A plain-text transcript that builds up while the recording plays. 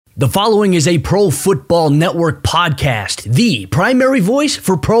The following is a Pro Football Network podcast, the primary voice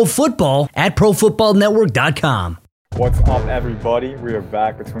for pro football at profootballnetwork.com. What's up, everybody? We are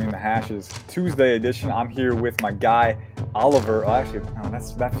back between the hashes Tuesday edition. I'm here with my guy, Oliver.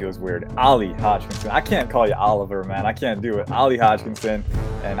 That feels weird. Ollie Hodgkinson. I can't call you Oliver, man. I can't do it. Ollie Hodgkinson,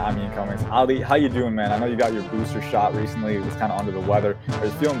 and I'm Ian Cummings. Ollie, how you doing, man? I know you got your booster shot recently. It was kind of under the weather. Are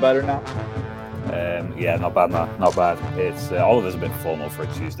you feeling better now? Yeah, not bad, man. Not bad. It's Oliver's a bit formal for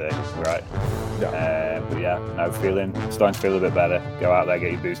a Tuesday, right? Yeah. But yeah, no, starting to feel a bit better. Go out there,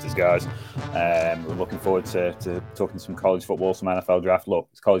 get your boosters, guys. We're looking forward to talking some college football, some NFL draft. Look,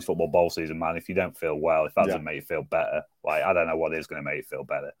 it's college football bowl season, man. If you don't feel well, if that doesn't make you feel better, like I don't know what is going to make you feel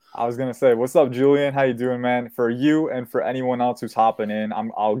better. I was gonna say, what's up, Julian? How you doing, man? For you and for anyone else who's hopping in,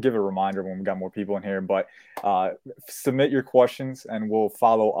 I'll give a reminder when we got more people in here. But submit your questions and we'll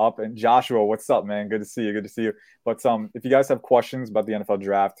follow up. And Joshua, what's up, man? Good to see you. Good to see you. But if you guys have questions about the NFL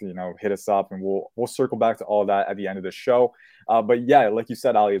draft, hit us up and we'll circle back to all that at the end of the show. But yeah, like you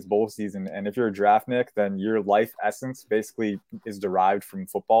said, Ali, it's bowl season, and if you're a draftnik, then your life essence basically is derived from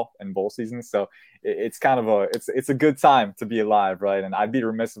football and bowl season. So it's kind of it's a good time to be alive, right? And I'd be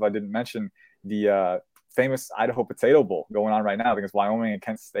remiss if I didn't mention the famous Idaho Potato Bowl going on right now. I think it's Wyoming and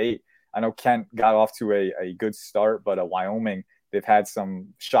Kent State. I know Kent got off to a good start, but Wyoming, they've had some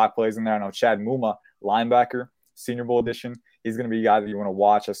shock plays in there. I know Chad Muma, linebacker, Senior Bowl edition. He's going to be a guy that you want to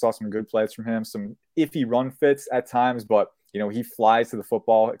watch. I saw some good plays from him, some iffy run fits at times, but he flies to the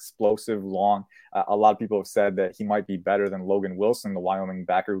football, explosive, long. A lot of people have said that he might be better than Logan Wilson, the Wyoming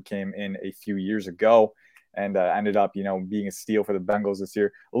backer who came in a few years ago and ended up, being a steal for the Bengals this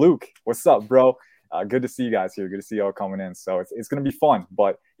year. Luke, what's up, bro? Good to see you guys here. Good to see you all coming in. So it's going to be fun.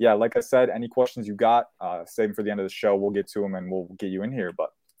 But yeah, like I said, any questions you got, save them for the end of the show. We'll get to them and we'll get you in here. But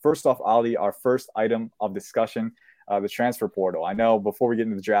first off, Ali, our first item of discussion, the transfer portal. I know before we get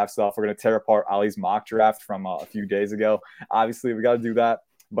into the draft stuff, we're going to tear apart Ali's mock draft from a few days ago. Obviously, we got to do that.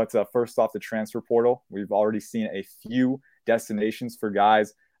 But first off, the transfer portal. We've already seen a few destinations for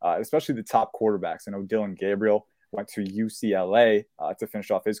guys, especially the top quarterbacks. I know Dylan Gabriel went to UCLA to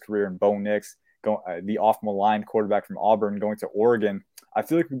finish off his career, and Bo Nix, the off-maligned quarterback from Auburn, going to Oregon. I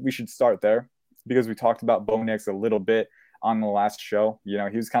feel like we should start there because we talked about Bo Nix a little bit on the last show. He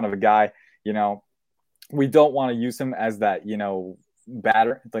was kind of a guy, we don't want to use him as that,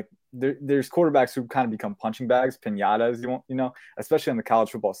 batter. Like there's quarterbacks who kind of become punching bags, piñatas, especially on the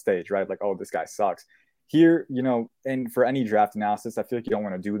college football stage, right? Like, oh, this guy sucks. Here, and for any draft analysis, I feel like you don't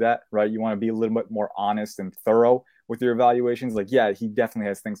want to do that, right? You want to be a little bit more honest and thorough with your evaluations. Like, yeah, he definitely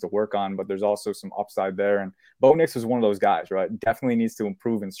has things to work on, but there's also some upside there. And Bo Nix was one of those guys, right? Definitely needs to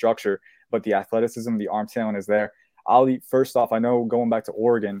improve in structure, but the athleticism, the arm talent is there. Ali, first off, I know going back to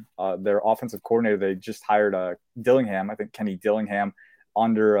Oregon, their offensive coordinator, they just hired Dillingham. I think Kenny Dillingham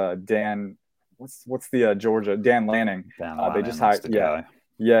under Dan. What's the Georgia? Dan Lanning. They just hired.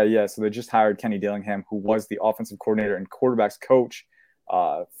 Yeah. So they just hired Kenny Dillingham, who was the offensive coordinator and quarterbacks coach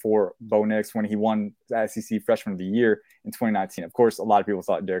for Bo Nix when he won the SEC Freshman of the Year in 2019. Of course, a lot of people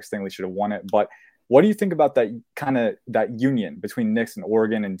thought Derek Stingley should have won it, but what do you think about that union between Nix and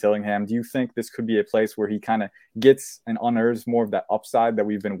Oregon and Dillingham? Do you think this could be a place where he kind of gets and unearths more of that upside that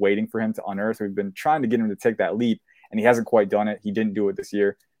we've been waiting for him to unearth? We've been trying to get him to take that leap, and he hasn't quite done it. He didn't do it this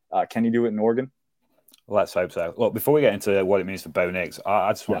year. Can he do it in Oregon? Let's hope so. Look, before we get into what it means for Bo Nix,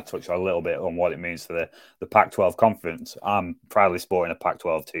 I just want to touch a little bit on what it means for the Pac-12 conference. I'm proudly sporting a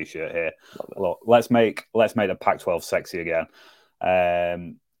Pac-12 t-shirt here. Look, let's make the Pac-12 sexy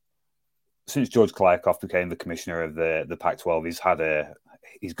again. Since George Kliavkoff became the commissioner of the Pac-12,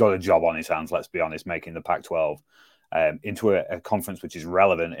 he's got a job on his hands, let's be honest, making the Pac-12 into a conference which is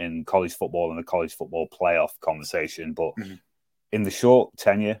relevant in college football and the college football playoff conversation. But in the short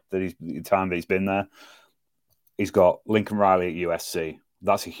tenure the time that he's been there, he's got Lincoln Riley at USC.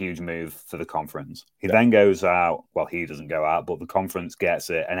 That's a huge move for the conference. He then goes out. Well, he doesn't go out, but the conference gets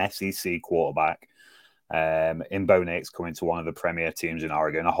an SEC quarterback in Bo Nix coming to one of the premier teams in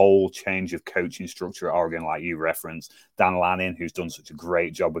Oregon. A whole change of coaching structure at Oregon, like you referenced. Dan Lanning, who's done such a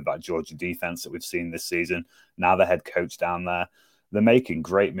great job with that Georgia defense that we've seen this season. Now the head coach down there. They're making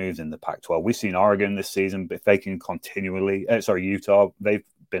great moves in the Pac-12. We've seen Oregon this season, but if they can Utah, they've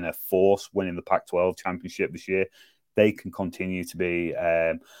been a force winning the Pac-12 championship this year. They can continue to be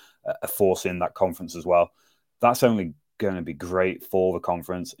a force in that conference as well. That's only going to be great for the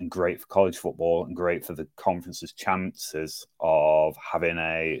conference and great for college football and great for the conference's chances of having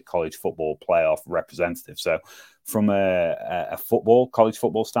a college football playoff representative. So from a college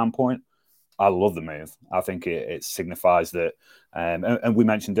football standpoint, I love the move. I think it signifies that, and we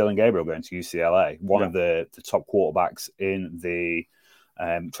mentioned Dylan Gabriel going to UCLA, one of the top quarterbacks in the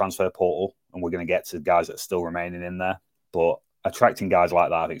transfer portal, and we're going to get to guys that are still remaining in there. But attracting guys like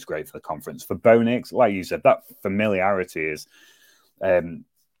that, I think, is great for the conference. For Bo Nix, like you said, that familiarity is going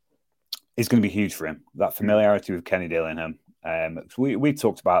to be huge for him. That familiarity with Kenny Dillingham. We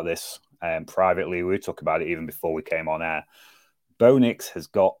talked about this privately. We talked about it even before we came on air. Bo Nix has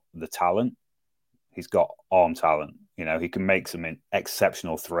got the talent. He's got arm talent. You know, he can make some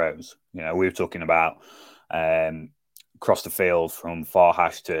exceptional throws. You know, we were talking about across the field from far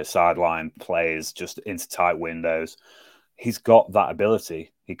hash to sideline plays, just into tight windows. He's got that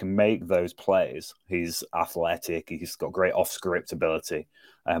ability. He can make those plays. He's athletic. He's got great off-script ability.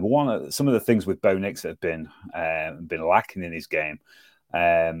 But some of the things with Bo Nix that have been lacking in his game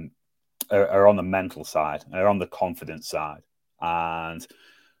are on the mental side, are on the confidence side. And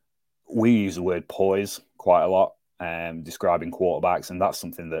we use the word poise quite a lot, describing quarterbacks, and that's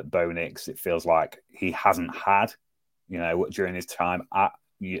something that Bo Nix, it feels like he hasn't had, you know, during his time at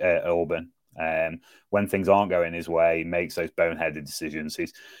Auburn. When things aren't going his way, he makes those boneheaded decisions.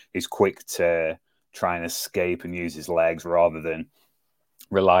 He's quick to try and escape and use his legs rather than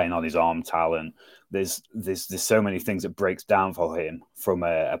relying on his arm talent. There's so many things that breaks down for him from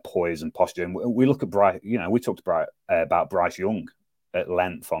a poise and posture. And we look at Bryce. You know, we talked about Bryce Young at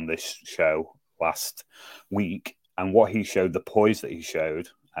length on this show last week, and what he showed, the poise that he showed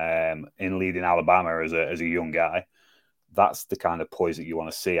in leading Alabama as a young guy. That's the kind of poise that you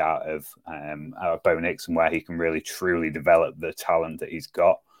want to see out of Bo Nix, and where he can really truly develop the talent that he's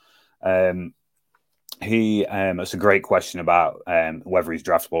got. It's a great question about whether he's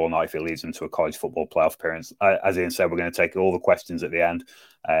draftable or not if it leads him to a college football playoff appearance. As Ian said, we're going to take all the questions at the end,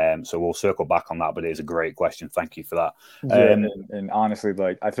 so we'll circle back on that. But it is a great question. Thank you for that. Yeah, and honestly,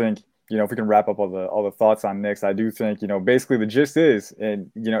 like, I think, you know, if we can wrap up all the thoughts on Nix, I do think, you know, basically the gist is,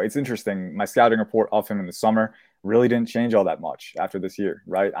 and, you know, it's interesting. My scouting report of him in the summer really didn't change all that much after this year,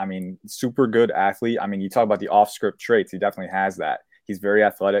 right? I mean, super good athlete. I mean, you talk about the off-script traits. He definitely has that. He's very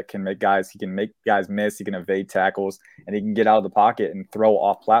athletic, he can make guys miss, he can evade tackles, and he can get out of the pocket and throw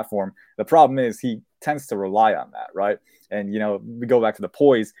off platform. The problem is he tends to rely on that, right? And, you know, we go back to the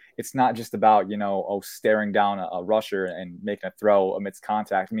poise. It's not just about, you know, staring down a rusher and making a throw amidst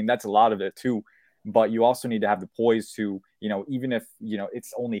contact. I mean, that's a lot of it too. But you also need to have the poise to, you know, even if, you know,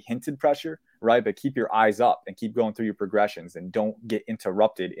 it's only hinted pressure, right? But keep your eyes up and keep going through your progressions and don't get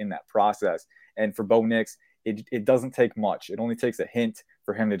interrupted in that process. And for Bo Nix, it doesn't take much. It only takes a hint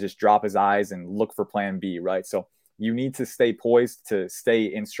for him to just drop his eyes and look for plan B, right? So you need to stay poised, to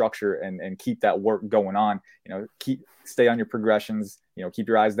stay in structure and keep that work going on. You know, stay on your progressions, you know, keep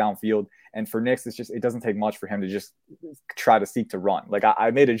your eyes downfield. And for Nix, it doesn't take much for him to just try to seek to run. Like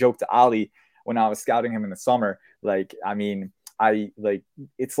I made a joke to Ali when I was scouting him in the summer. Like, I mean,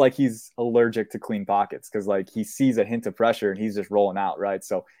 it's like he's allergic to clean pockets, because like he sees a hint of pressure and he's just rolling out, right?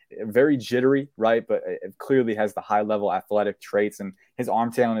 So very jittery, right? But it clearly has the high level athletic traits, and his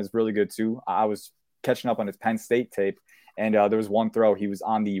arm talent is really good too. I was catching up on his Penn State tape, and there was one throw, he was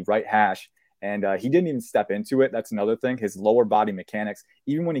on the right hash, and he didn't even step into it. That's another thing. His lower body mechanics,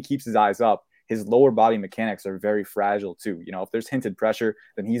 even when he keeps his eyes up, his lower body mechanics are very fragile too. You know, if there's hinted pressure,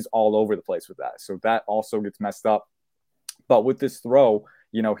 then he's all over the place with that. So that also gets messed up. But with this throw,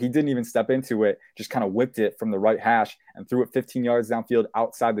 you know, he didn't even step into it, just kind of whipped it from the right hash and threw it 15 yards downfield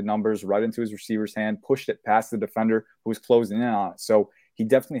outside the numbers, right into his receiver's hand, pushed it past the defender who was closing in on it. So he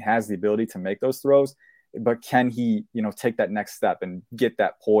definitely has the ability to make those throws, but can he, you know, take that next step and get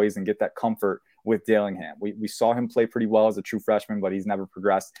that poise and get that comfort with Dillingham? We saw him play pretty well as a true freshman, but he's never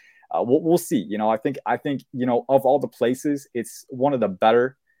progressed. We'll see. You know, I think, you know, of all the places, it's one of the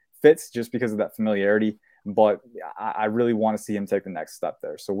better fits just because of that familiarity. But I really want to see him take the next step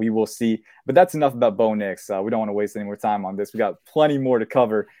there. So we will see. But that's enough about Bo Nix. We don't want to waste any more time on this. We got plenty more to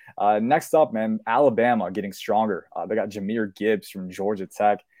cover. Next up, man, Alabama getting stronger. They got Jahmyr Gibbs from Georgia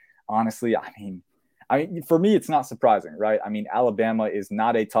Tech. Honestly, I mean, for me, it's not surprising, right? I mean, Alabama is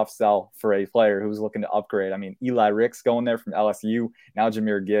not a tough sell for a player who's looking to upgrade. I mean, Eli Ricks going there from LSU. Now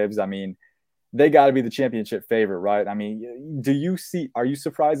Jahmyr Gibbs. I mean, they got to be the championship favorite, right? I mean, are you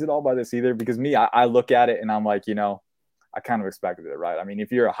surprised at all by this either? Because me, I look at it and I'm like, you know, I kind of expected it, right? I mean,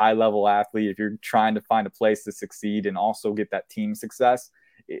 if you're a high level athlete, if you're trying to find a place to succeed and also get that team success,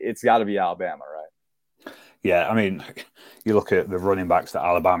 it's got to be Alabama, right? Yeah, I mean, you look at the running backs that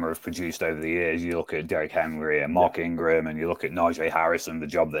Alabama have produced over the years. You look at Derrick Henry and Mark Ingram, and you look at Najee Harris and the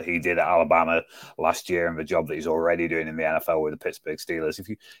job that he did at Alabama last year and the job that he's already doing in the NFL with the Pittsburgh Steelers. If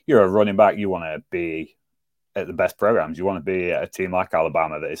you're a running back, you want to be at the best programs. You want to be at a team like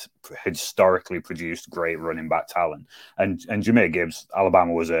Alabama that has historically produced great running back talent. And Jahmyr Gibbs,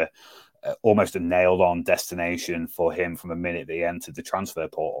 Alabama was a almost a nailed-on destination for him from the minute that he entered the transfer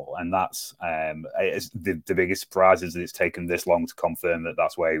portal, and that's the biggest surprise is that it's taken this long to confirm that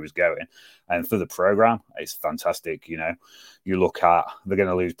that's where he was going. And for the program, it's fantastic. You know, you look at they're going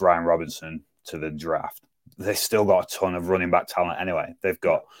to lose Brian Robinson to the draft. They've still got a ton of running back talent anyway. They've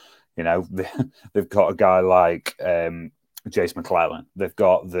got, you know, they've got a guy like Jace McClellan. They've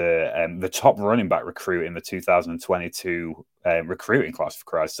got the top running back recruit in the 2022 recruiting class, for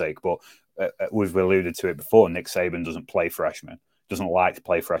Christ's sake. But we've alluded to it before. Nick Saban doesn't play freshmen. Doesn't like to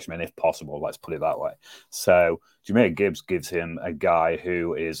play freshmen if possible. Let's put it that way. So Jahmyr Gibbs gives him a guy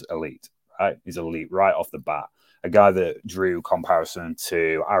who is elite. Right, he's elite right off the bat. A guy that drew comparison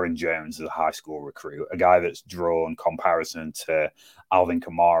to Aaron Jones as a high school recruit, a guy that's drawn comparison to Alvin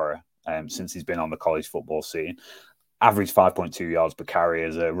Kamara since he's been on the college football scene. Average 5.2 yards per carry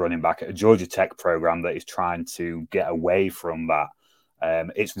as a running back at a Georgia Tech program that is trying to get away from that.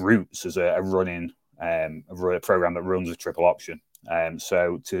 Its roots as a running a program that runs a triple option.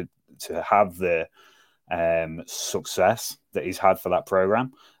 So to have the success that he's had for that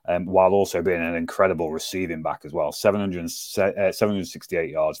program, while also being an incredible receiving back as well. 768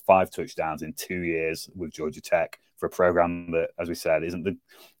 yards, 5 touchdowns in 2 years with Georgia Tech for a program that, as we said, isn't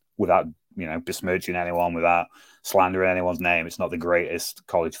without, you know, besmirching anyone, without slandering anyone's name, it's not the greatest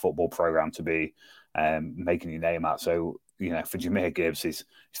college football program to be making your name at. So, you know, for Jahmyr Gibbs, he's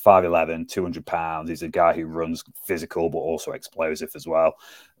 5'11", 200 pounds. He's a guy who runs physical, but also explosive as well.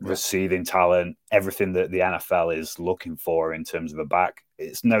 Receiving talent, everything that the NFL is looking for in terms of a back.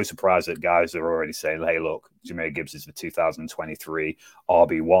 It's no surprise that guys are already saying, hey, look, Jahmyr Gibbs is the 2023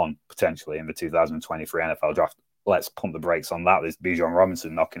 RB1, potentially in the 2023 NFL draft. Let's pump the brakes on that. There's Bijan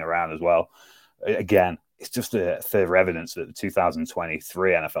Robinson knocking around as well. Again, it's just a further evidence that the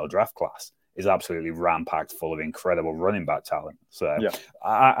 2023 NFL draft class is absolutely ram-packed full of incredible running back talent. So yeah.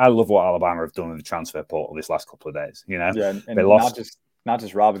 I love what Alabama have done with the transfer portal this last couple of days. You know, yeah, and they lost not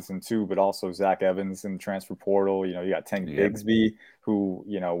just Robinson too, but also Zach Evans in the transfer portal. You know, you got Tank Bigsby, who,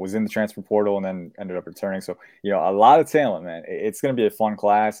 you know, was in the transfer portal and then ended up returning. So, you know, a lot of talent, man. It's going to be a fun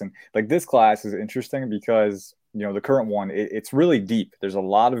class. And like this class is interesting because, you know, the current one, it's really deep. There's a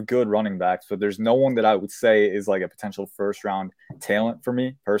lot of good running backs, but there's no one that I would say is like a potential first round talent for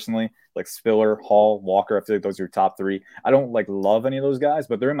me personally. Like Spiller, Hall, Walker, I feel like those are your top three. I don't like love any of those guys,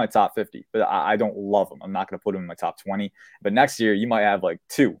 but they're in my top 50. But I don't love them. I'm not going to put them in my top 20. But next year, you might have like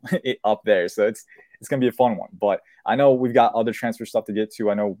 2 up there. So it's going to be a fun one. But I know we've got other transfer stuff to get to.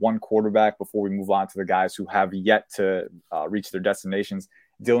 I know one quarterback before we move on to the guys who have yet to reach their destinations.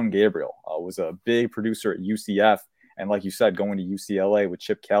 Dillon Gabriel was a big producer at UCF. And like you said, going to UCLA with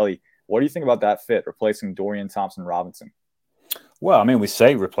Chip Kelly. What do you think about that fit, replacing Dorian Thompson-Robinson? Well, I mean, we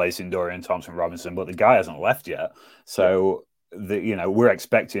say replacing Dorian Thompson-Robinson, but the guy hasn't left yet. So, you know, we're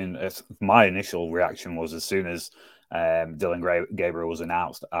expecting, my initial reaction was as soon as Dillon Gabriel was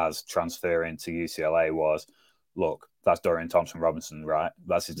announced as transferring to UCLA was, look, that's Dorian Thompson-Robinson, right?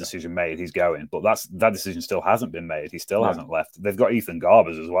 That's his decision made. He's going. But that decision still hasn't been made. He still hasn't left. They've got Ethan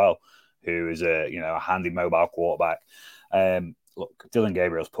Garbers as well, who is a handy mobile quarterback. Look, Dillon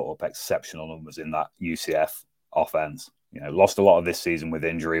Gabriel's put up exceptional numbers in that UCF offense. You know, lost a lot of this season with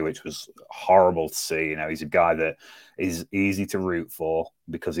injury, which was horrible to see. You know, he's a guy that is easy to root for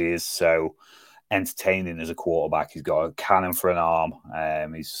because he is so entertaining as a quarterback. He's got a cannon for an arm.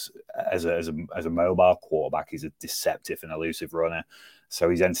 He's as a mobile quarterback, he's a deceptive and elusive runner. So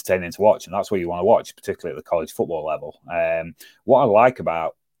he's entertaining to watch, and that's what you want to watch, particularly at the college football level. What I like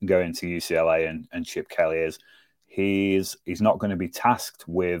about going to UCLA and Chip Kelly is he's not going to be tasked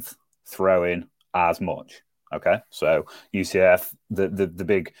with throwing as much. Okay, so UCF,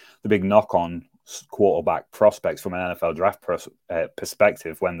 the big knock on quarterback prospects from an NFL draft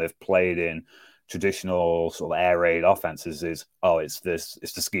perspective when they've played in traditional sort of air raid offenses is, it's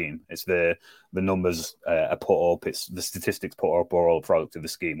the scheme, it's the numbers are put up, it's the statistics put up are all a product of the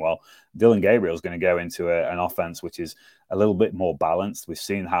scheme. Well, Dillon Gabriel is going to go into an offense which is a little bit more balanced. We've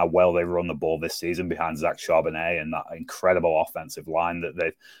seen how well they run the ball this season behind Zach Charbonnet and that incredible offensive line that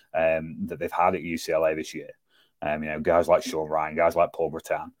they've had at UCLA this year. You know, guys like Sean Ryan, guys like Paul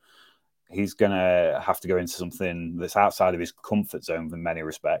Bretan. He's going to have to go into something that's outside of his comfort zone in many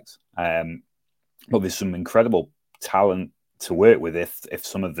respects. But there's some incredible talent to work with if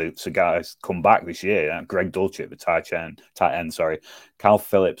some of the guys come back this year. Greg Dulcich, the tight end, Cal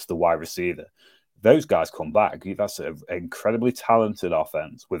Phillips, the wide receiver. Those guys come back. That's an incredibly talented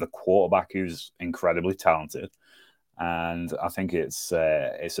offense with a quarterback who's incredibly talented. And I think it's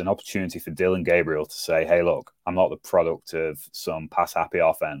an opportunity for Dillon Gabriel to say, hey, look, I'm not the product of some pass-happy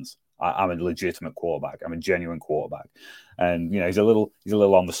offense. I'm a legitimate quarterback. I'm a genuine quarterback. And, he's a little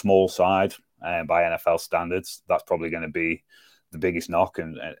on the small side by NFL standards. That's probably going to be the biggest knock.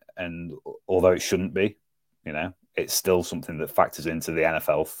 And although it shouldn't be, it's still something that factors into the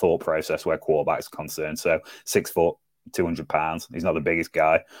NFL thought process where quarterbacks are concerned. So 6 foot, 200 pounds. He's not the biggest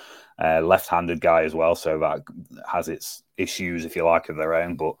guy. Left-handed guy as well, so that has its issues, if you like, of their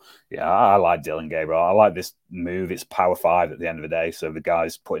own. But yeah, I like Dillon Gabriel. I like this move. It's Power 5 at the end of the day, so the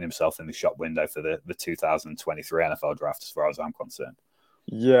guy's putting himself in the shop window for the 2023 NFL draft, as far as I'm concerned.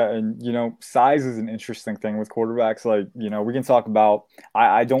 Yeah, and size is an interesting thing with quarterbacks. Like, we can talk about.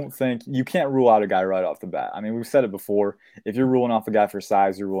 I don't think you can't rule out a guy right off the bat. I mean, we've said it before. If you're ruling off a guy for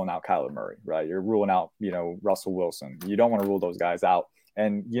size, you're ruling out Kyler Murray, right? You're ruling out, Russell Wilson. You don't want to rule those guys out.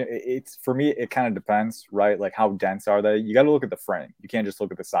 And it's, for me, it kind of depends, right? Like, how dense are they? You got to look at the frame. You can't just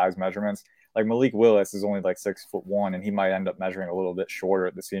look at the size measurements. Like, Malik Willis is only like 6'1", and he might end up measuring a little bit shorter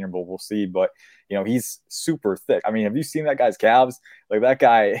at the Senior Bowl. We'll see. But he's super thick. I mean, have you seen that guy's calves? Like, that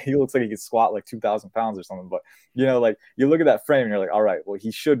guy, he looks like he could squat like 2,000 pounds or something. But like, you look at that frame and you're like, all right, well,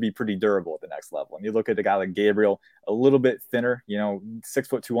 he should be pretty durable at the next level. And you look at a guy like Gabriel, a little bit thinner, 6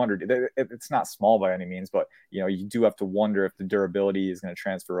 foot 200. It's not small by any means, but you do have to wonder if the durability is going to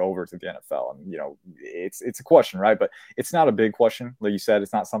transfer over to the NFL. And it's a question, right? But it's not a big question. Like you said,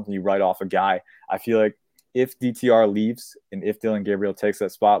 it's not something you write off a guy. I feel like if DTR leaves and if Dillon Gabriel takes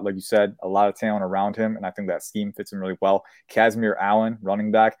that spot, like you said, a lot of talent around him, and I think that scheme fits him really well. Kazmir Allen,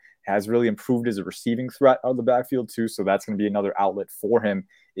 running back, has really improved as a receiving threat out of the backfield too, so that's going to be another outlet for him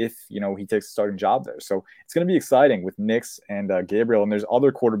if he takes a starting job there. So it's going to be exciting with Nix and Gabriel, and there's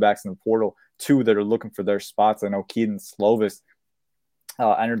other quarterbacks in the portal too that are looking for their spots. I know Keaton Slovis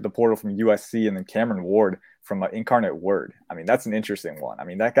entered the portal from USC, and then Cameron Ward from Incarnate Word. I mean, that's an interesting one. I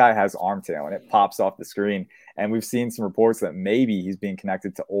mean, that guy has arm talent. It pops off the screen. And we've seen some reports that maybe he's being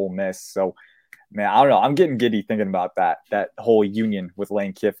connected to Ole Miss. So, man, I don't know. I'm getting giddy thinking about that whole union with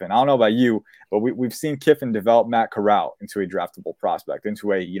Lane Kiffin. I don't know about you, but we've seen Kiffin develop Matt Corral into a draftable prospect,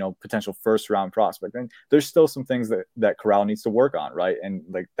 into a, potential first-round prospect. And there's still some things that Corral needs to work on, right? And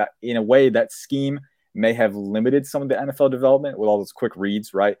like that, in a way, that scheme may have limited some of the NFL development with all those quick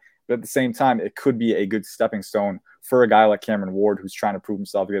reads, right? But at the same time, it could be a good stepping stone for a guy like Cameron Ward who's trying to prove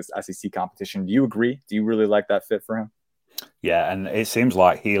himself against SEC competition. Do you agree? Do you really like that fit for him? Yeah, and it seems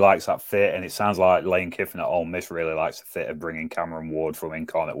like he likes that fit, and it sounds like Lane Kiffin at Ole Miss really likes the fit of bringing Cameron Ward from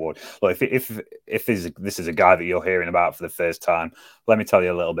Incarnate Word. Look, if this is a guy that you're hearing about for the first time, let me tell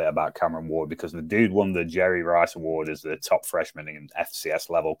you a little bit about Cameron Ward, because the dude won the Jerry Rice Award as the top freshman in FCS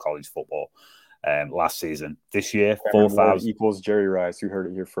level college football last season. This year, 4,000 equals Jerry Rice. You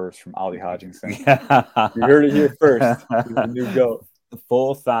heard it here first from Ali Hodgkinson. You heard it here first. He's the new GOAT.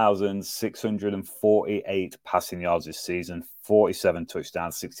 4,648 passing yards this season, 47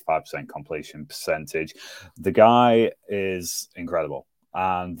 touchdowns, 65% completion percentage. The guy is incredible,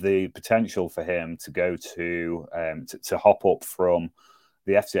 and the potential for him to go to hop up from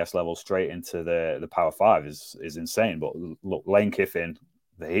the FCS level straight into the Power 5 is insane. But look, Lane Kiffin,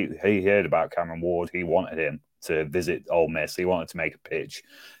 he heard about Cameron Ward. He wanted him to visit Ole Miss. He wanted to make a pitch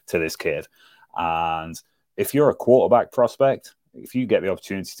to this kid. And if you're a quarterback prospect, if you get the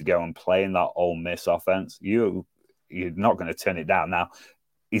opportunity to go and play in that Ole Miss offense, you're not going to turn it down. Now,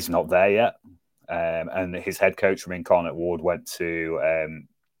 he's not there yet. And his head coach from Incarnate Word went to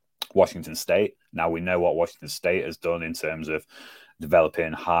Washington State. Now we know what Washington State has done in terms of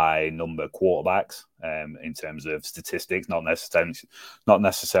developing high number quarterbacks, in terms of statistics, not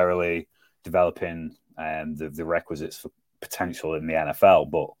necessarily developing the requisites for potential in the NFL,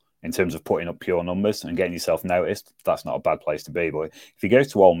 but in terms of putting up pure numbers and getting yourself noticed, that's not a bad place to be. But if he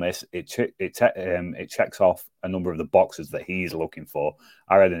goes to Ole Miss, it checks off a number of the boxes that he's looking for.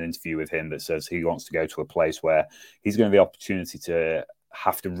 I read an interview with him that says he wants to go to a place where he's going to have the opportunity to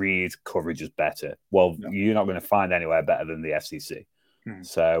have to read coverages better. Well, You're not going to find anywhere better than the SEC.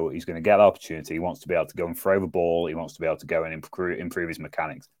 So he's going to get the opportunity. He wants to be able to go and throw the ball. He wants to be able to go and improve his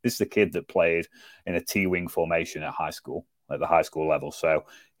mechanics. This is a kid that played in a T-wing formation at the high school level. So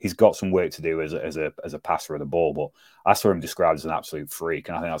he's got some work to do as a passer of the ball. But I saw him described as an absolute freak,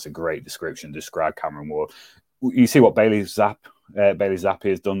 and I think that's a great description to describe Cameron Ward. You see what Bailey Zappi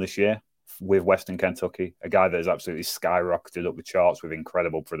has done this year with Western Kentucky, a guy that has absolutely skyrocketed up the charts with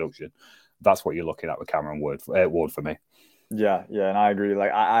incredible production. That's what you're looking at with Cameron Ward for me. Yeah, and I agree.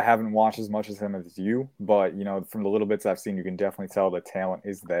 Like, I haven't watched as much as him as you, but from the little bits I've seen, you can definitely tell the talent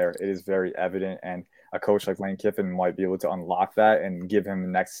is there. It is very evident, and a coach like Lane Kiffin might be able to unlock that and give him the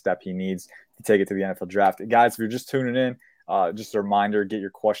next step he needs to take it to the NFL draft. Guys, if you're just tuning in, Just a reminder, get your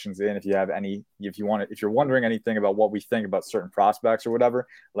questions in. If you're wondering anything about what we think about certain prospects or whatever,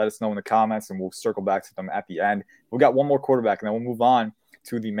 let us know in the comments and we'll circle back to them at the end. We got one more quarterback and then we'll move on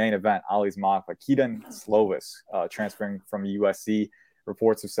to the main event, Ali's mock, but Kedon Slovis, transferring from USC.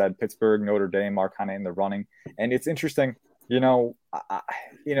 Reports have said Pittsburgh, Notre Dame are kind of in the running. And it's interesting, in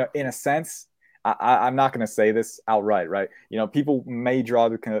a sense, I'm not going to say this outright, right? People may draw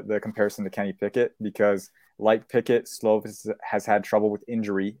the comparison to Kenny Pickett because, like Pickett, Slovis has had trouble with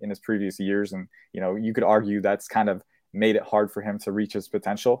injury in his previous years. And, you could argue that's kind of made it hard for him to reach his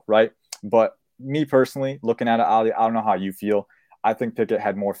potential, right? But me personally, looking at it, Ali, I don't know how you feel. I think Pickett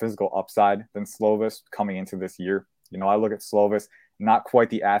had more physical upside than Slovis coming into this year. I look at Slovis, not quite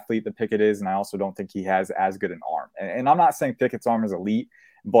the athlete that Pickett is, and I also don't think he has as good an arm. And I'm not saying Pickett's arm is elite,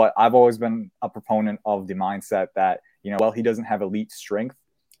 but I've always been a proponent of the mindset that, while he doesn't have elite strength,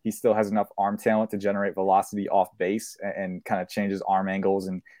 he still has enough arm talent to generate velocity off base and kind of change his arm angles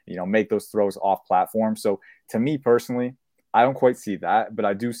and, make those throws off platform. So to me personally, I don't quite see that, but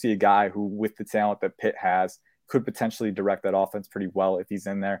I do see a guy who, with the talent that Pitt has, could potentially direct that offense pretty well if he's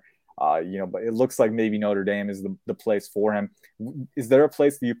in there. But it looks like maybe Notre Dame is the place for him. Is there a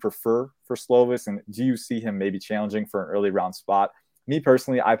place that you prefer for Slovis? And do you see him maybe challenging for an early round spot? Me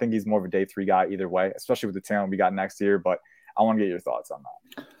personally, I think he's more of a day 3 guy either way, especially with the talent we got next year. But I want to get your thoughts on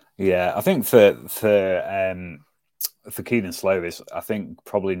that. Yeah, I think for Kedon Slovis, I think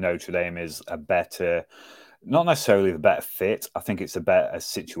probably Notre Dame is a better, not necessarily the better fit. I think it's a better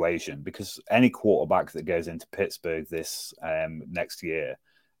situation because any quarterback that goes into Pittsburgh this next year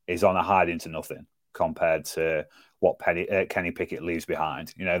is on a hide into nothing compared to what Kenny Pickett leaves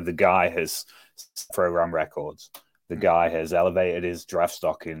behind. The guy has program records. The guy has elevated his draft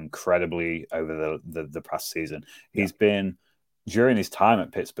stock incredibly over the past season. He's been, during his time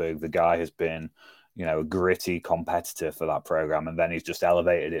at Pittsburgh, the guy has been, a gritty competitor for that program. And then he's just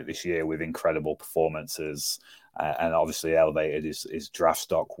elevated it this year with incredible performances and obviously elevated his draft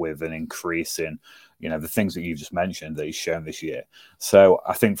stock with an increase in, the things that you've just mentioned that he's shown this year. So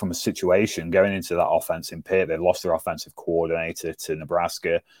I think from a situation going into that offense in Pitt, they've lost their offensive coordinator to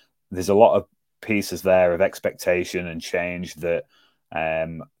Nebraska. There's a lot of pieces there of expectation and change that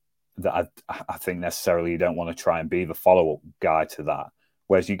I think necessarily you don't want to try and be the follow-up guy to that.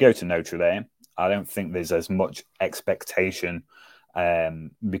 Whereas you go to Notre Dame, I don't think there's as much expectation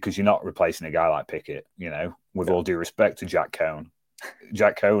because you're not replacing a guy like Pickett, with all due respect to Jack Coan.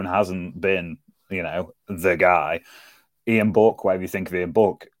 Jack Coan hasn't been, the guy. Ian Book, whatever you think of Ian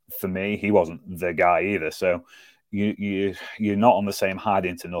Book, for me, he wasn't the guy either. So you're not on the same hide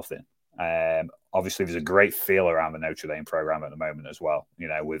into nothing. Obviously, there's a great feel around the Notre Dame program at the moment as well,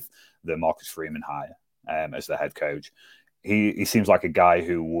 with the Marcus Freeman hire as the head coach. He seems like a guy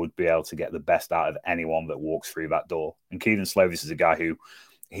who would be able to get the best out of anyone that walks through that door. And Kedon Slovis is a guy who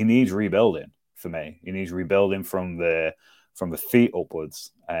he needs rebuilding for me. He needs rebuilding from the feet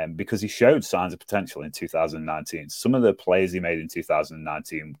upwards because he showed signs of potential in 2019. Some of the plays he made in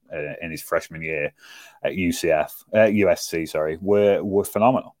 2019 in his freshman year at USC, were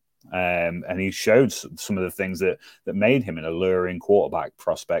phenomenal. And he showed some of the things that made him an alluring quarterback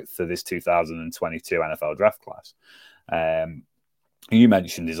prospect for this 2022 NFL draft class. You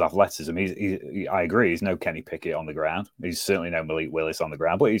mentioned his athleticism. I agree. He's no Kenny Pickett on the ground. He's certainly no Malik Willis on the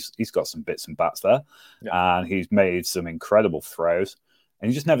ground, but he's got some bits and bats there. Yeah. And he's made some incredible throws. And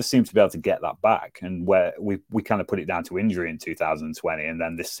he just never seemed to be able to get that back. And where we kind of put it down to injury in 2020, and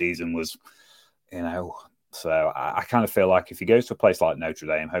then this season was, so I kind of feel like if he goes to a place like Notre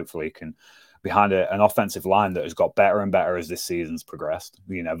Dame, hopefully he can, behind an offensive line that has got better and better as this season's progressed.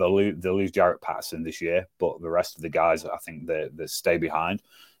 They'll lose Jarrett Patterson this year, but the rest of the guys, I think, they stay behind.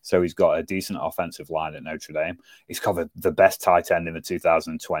 So he's got a decent offensive line at Notre Dame. He's covered the best tight end in the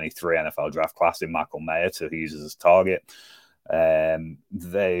 2023 NFL draft class in Michael Mayer to use as target.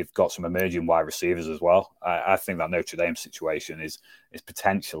 They've got some emerging wide receivers as well. I think that Notre Dame situation is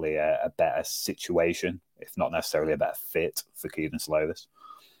potentially a better situation, if not necessarily a better fit for Kedon Slovis.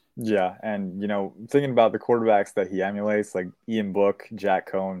 Yeah, and thinking about the quarterbacks that he emulates, like Ian Book, Jack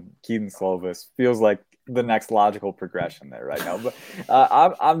Coan, Kedon Slovis, feels like the next logical progression there right now. But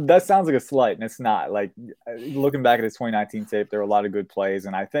that sounds like a slight, and it's not. Like looking back at his 2019 tape, there were a lot of good plays,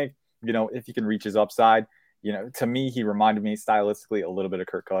 and I think if he can reach his upside, to me he reminded me stylistically a little bit of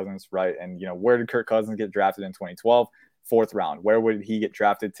Kirk Cousins, right? And where did Kirk Cousins get drafted in 2012? 4th round. Where would he get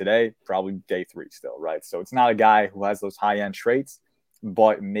drafted today? Probably day 3 still, right? So it's not a guy who has those high end traits.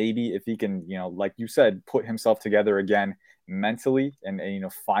 But maybe if he can, like you said, put himself together again mentally and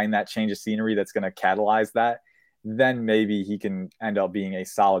find that change of scenery that's going to catalyze that, then maybe he can end up being a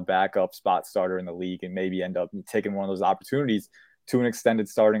solid backup spot starter in the league and maybe end up taking one of those opportunities to an extended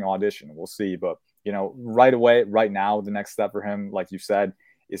starting audition. We'll see. But, right away, right now, the next step for him, like you said,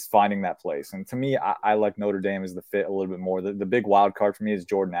 is finding that place. And to me, I like Notre Dame as the fit a little bit more. The big wild card for me is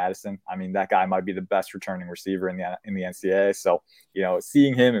Jordan Addison. I mean, that guy might be the best returning receiver in the NCAA. So,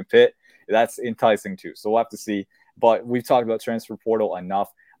 seeing him in Pitt, that's enticing too. So we'll have to see. But we've talked about transfer portal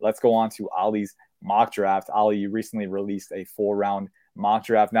enough. Let's go on to Ali's mock draft. Ali, you recently released a 4-round mock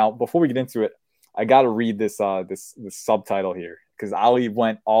draft. Now, before we get into it, I got to read this subtitle here because Ali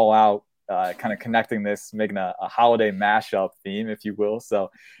went all out, kind of connecting this, making a holiday mashup theme, if you will.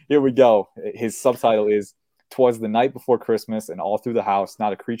 So here we go. His subtitle is "'Twas the night before Christmas, and all through the house,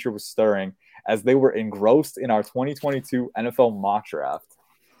 not a creature was stirring, as they were engrossed in our 2022 NFL mock draft."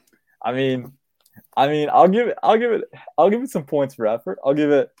 I mean, I'll give it some points for effort.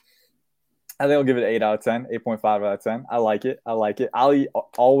 I think I'll give it 8 out of 10, 8.5 out of 10. I like it. Ali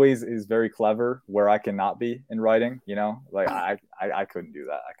always is very clever where I cannot be in writing, like I couldn't do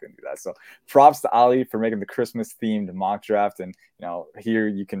that. So props to Ali for making the Christmas themed mock draft. And, here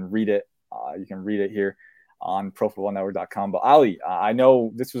you can read it. You can read it here on profootballnetwork.com. But Ali, I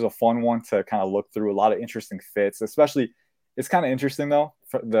know this was a fun one to kind of look through, a lot of interesting fits, especially it's kind of interesting though,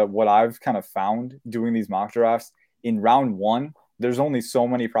 what I've kind of found doing these mock drafts in round 1. There's only so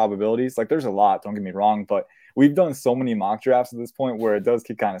many probabilities. Like there's a lot, don't get me wrong, but we've done so many mock drafts at this point where it does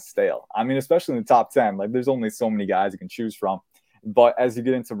get kind of stale. I mean, especially in the top 10, like there's only so many guys you can choose from. But as you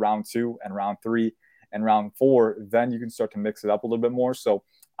get into round 2 and round 3 and round 4, then you can start to mix it up a little bit more. So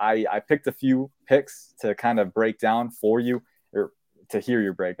I picked a few picks to kind of break down for you, or to hear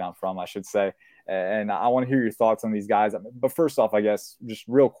your breakdown from, I should say. And I want to hear your thoughts on these guys. But first off, I guess, just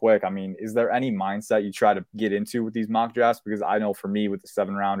real quick, I mean, is there any mindset you try to get into with these mock drafts? Because I know for me with the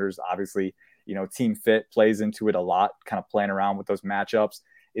 7-rounders, obviously, team fit plays into it a lot, kind of playing around with those matchups.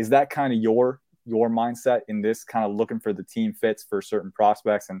 Is that kind of your mindset in this, kind of looking for the team fits for certain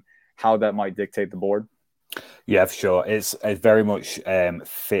prospects and how that might dictate the board? Yeah, for sure. It's very much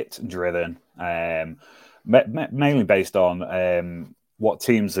fit driven, mainly based on what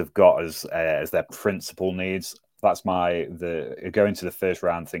teams have got as their principal needs. That's going to the first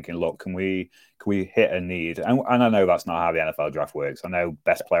round thinking, look, can we hit a need? And I know that's not how the NFL draft works. I know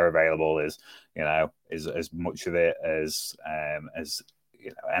best player available is as much of it as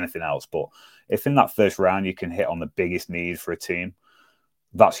anything else. But if in that first round you can hit on the biggest need for a team,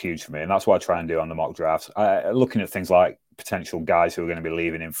 that's huge for me. And that's what I try and do on the mock drafts. Looking at things like potential guys who are going to be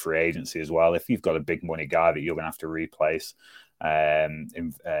leaving in free agency as well. If you've got a big money guy that you're going to have to replace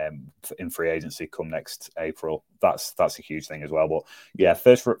in free agency come next April, that's a huge thing as well. But yeah,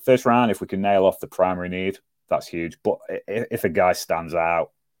 first round, if we can nail off the primary need, that's huge. But if a guy stands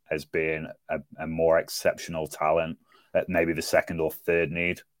out as being a more exceptional talent at maybe the second or third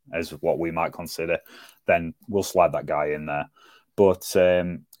need, as what we might consider, then we'll slide that guy in there. But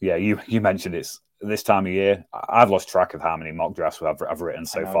yeah, you mentioned it's this time of year. I've lost track of how many mock drafts I've written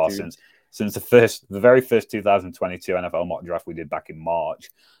so far since the very first 2022 NFL mock draft we did back in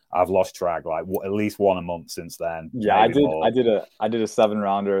March. I've lost track, like at least one a month since then. Yeah, I did a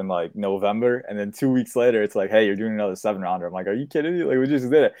 7-rounder in like November, and then 2 weeks later, it's like, hey, you're doing another 7-rounder. I'm like, are you kidding me? Like, we just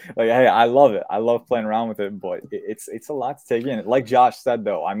did it. Like, hey, I love it. I love playing around with it, but it's a lot to take in. Like Josh said,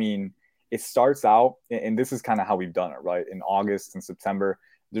 though, I mean, it starts out, and this is kind of how we've done it, right? In August and September,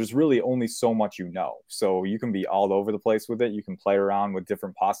 there's really only so much so you can be all over the place with it. You can play around with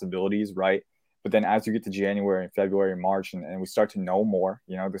different possibilities, right? But then as you get to January and February and March, and we start to know more,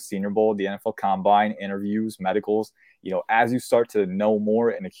 the Senior Bowl, the NFL Combine, interviews, medicals, as you start to know more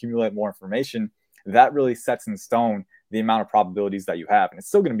and accumulate more information, that really sets in stone the amount of probabilities that you have. And it's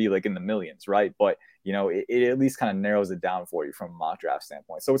still going to be like in the millions, right? But, it at least kind of narrows it down for you from a mock draft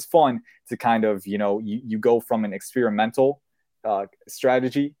standpoint. So it's fun to kind of, you go from an experimental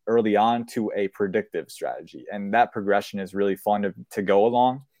strategy early on to a predictive strategy. And that progression is really fun to go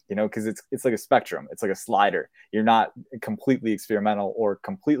along, because it's like a spectrum. It's like a slider. You're not completely experimental or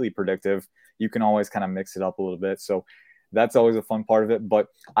completely predictive. You can always kind of mix it up a little bit. So that's always a fun part of it. But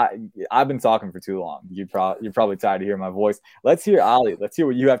I've been talking for too long. You're probably tired of hearing my voice. Let's hear Ali. Let's hear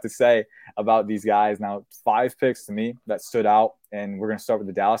what you have to say about these guys. Now, 5 picks to me that stood out. And we're going to start with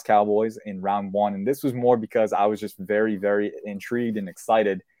the Dallas Cowboys in round 1. And this was more because I was just very, very intrigued and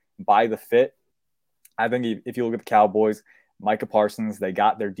excited by the fit. I think if you look at the Cowboys, Micah Parsons, they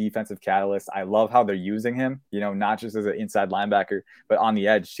got their defensive catalyst. I love how they're using him, not just as an inside linebacker, but on the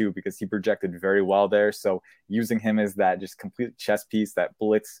edge too, because he projected very well there. So using him as that just complete chess piece, that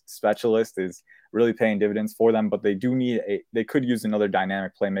blitz specialist is really paying dividends for them. But they do they could use another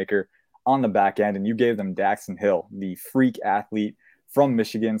dynamic playmaker on the back end, and you gave them Daxton Hill, the freak athlete from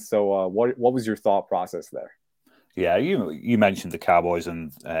Michigan. So what was your thought process there? Yeah, you mentioned the Cowboys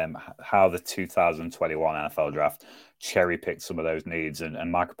and how the 2021 NFL draft cherry picked some of those needs,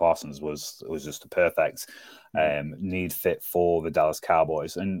 and Micah Parsons was just a perfect need fit for the Dallas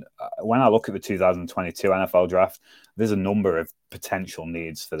Cowboys. And when I look at the 2022 NFL draft, there's a number of potential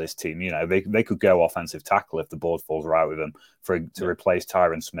needs for this team. You know, they could go offensive tackle if the board falls right with them to replace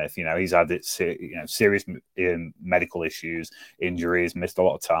Tyron Smith. You know, he's had serious medical issues, injuries, missed a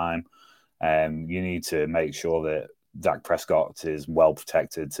lot of time. You need to make sure that Dak Prescott is well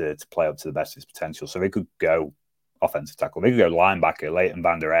protected to play up to the best of his potential. So they could go offensive tackle. They could go linebacker. Leighton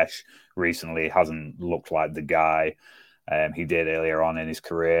Vander Esch recently hasn't looked like the guy he did earlier on in his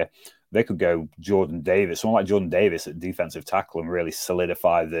career. They could go Jordan Davis, someone like Jordan Davis at defensive tackle, and really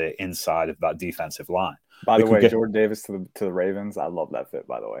solidify the inside of that defensive line. By the way, Jordan Davis to the Ravens, I love that fit,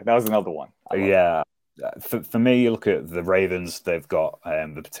 by the way. That was another one. Yeah. For me, you look at the Ravens, they've got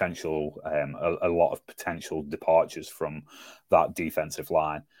the potential, a lot of potential departures from that defensive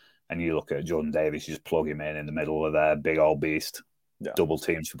line. And you look at Jordan Davis, you just plug him in the middle of their big old beast, double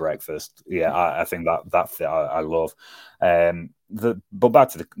teams for breakfast. Yeah, I think that fit I love. But back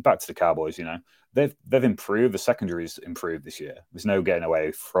to the Cowboys, you know, they've improved. The secondary's improved this year. There's no getting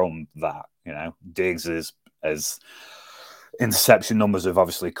away from that. You know, Diggs as interception numbers have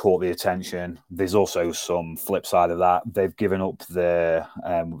obviously caught the attention. There's also some flip side of that. They've given up the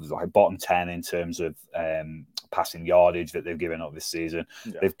bottom 10 in terms of passing yardage that they've given up this season.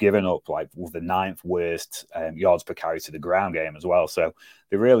 Yeah. They've given up the 9th worst yards per carry to the ground game as well. So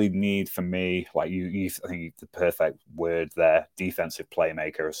they really need, for me, I think the perfect word there, defensive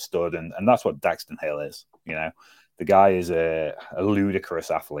playmaker, a stud, and that's what Daxton Hill is. You know, the guy is a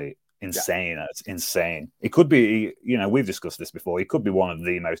ludicrous athlete. Insane. Yeah. It's insane. It could be, you know, we've discussed this before. He could be one of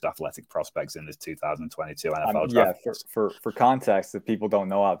the most athletic prospects in this 2022 NFL draft. Yeah, for context, if people don't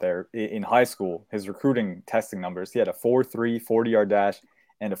know out there, in high school, his recruiting testing numbers, he had a 4.3 40-yard dash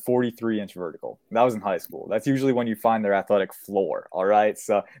and a 43-inch vertical. That was in high school. That's usually when you find their athletic floor. All right.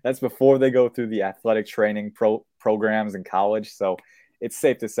 So that's before they go through the athletic training programs in college. So it's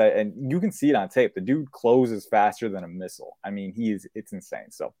safe to say, and you can see it on tape, the dude closes faster than a missile. I mean, it's insane.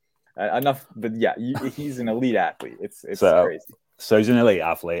 So enough, but yeah, he's an elite athlete. It's crazy. So he's an elite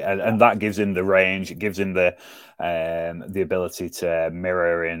athlete, and that gives him the range. It gives him the ability to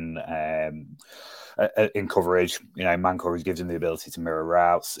mirror in coverage. You know, man coverage gives him the ability to mirror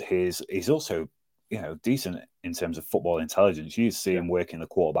routes. He's also, you know, decent in terms of football intelligence. You see him working the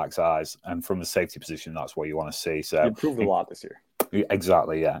quarterback's eyes, and from the safety position, that's what you want to see. So he improved a lot this year.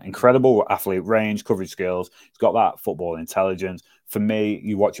 Exactly, yeah. Incredible athlete, range, coverage skills. He's got that football intelligence. For me,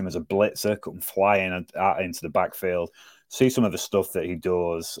 you watch him as a blitzer, come flying into the backfield. See some of the stuff that he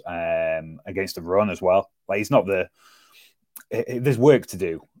does against the run as well. He's not there's work to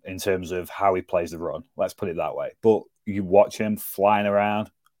do in terms of how he plays the run. Let's put it that way. But you watch him flying around.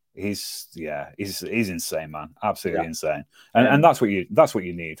 He's insane, man. Absolutely insane. And that's what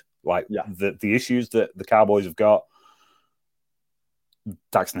you need. The issues that the Cowboys have got,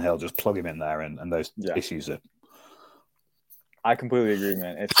 Daxton Hill, just plug him in there, and those issues are. I completely agree,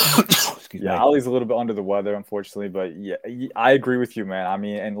 man. Ollie's a little bit under the weather, unfortunately, but yeah, I agree with you, man. I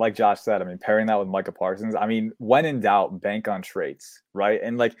mean, and like Josh said, I mean, pairing that with Micah Parsons, I mean, when in doubt, bank on traits, right?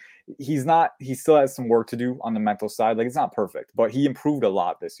 And he still has some work to do on the mental side. It's not perfect, but he improved a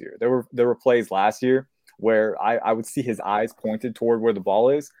lot this year. There were plays last year where I would see his eyes pointed toward where the ball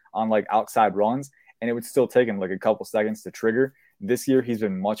is on outside runs, and it would still take him a couple seconds to trigger. This year, he's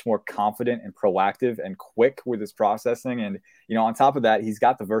been much more confident and proactive and quick with his processing. And, you know, on top of that, he's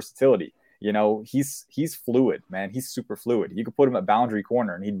got the versatility. You know, he's fluid, man. He's super fluid. You could put him at boundary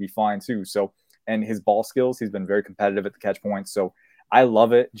corner and he'd be fine too. So, and his ball skills, he's been very competitive at the catch point. So I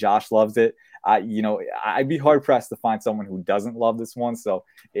love it. Josh loves it. I'd be hard pressed to find someone who doesn't love this one. So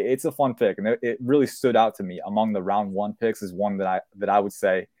it's a fun pick. And it really stood out to me among the round 1 picks is one that I would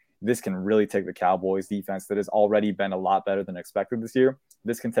say, this can really take the Cowboys defense that has already been a lot better than expected this year.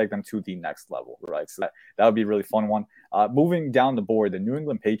 This can take them to the next level, right? So that would be a really fun one. Moving down the board, the New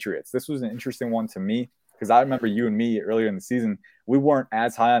England Patriots. This was an interesting one to me because I remember you and me earlier in the season, we weren't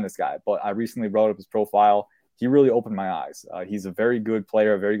as high on this guy, but I recently wrote up his profile. He really opened my eyes. He's a very good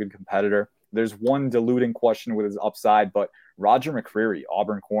player, a very good competitor. There's one diluting question with his upside, but Roger McCreary,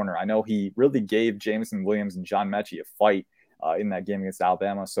 Auburn corner, I know he really gave Jameson Williams and John Mechie a fight in that game against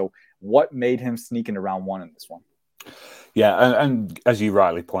Alabama. So what made him sneak into round 1 in this one? Yeah, and as you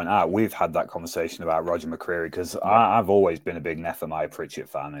rightly point out, we've had that conversation about Roger McCreary because I've always been a big Nehemiah Pritchett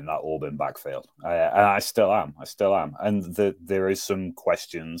fan in that Auburn backfield. And I still am. And there is some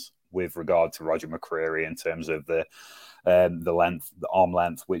questions with regard to Roger McCreary in terms of the length, the arm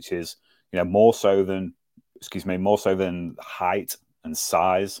length, which is, more so than height and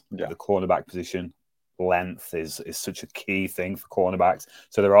size. Yeah. The cornerback position, length is such a key thing for cornerbacks.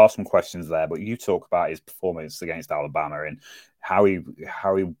 So there are some questions there, but you talk about his performance against Alabama and how he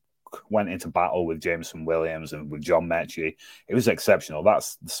went into battle with Jameson Williams and with John Mechie. It was exceptional.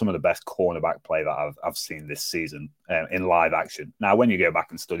 That's some of the best cornerback play that I've seen this season in live action. Now, when you go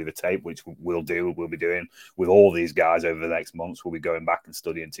back and study the tape, which we'll be doing with all these guys over the next months, we'll be going back and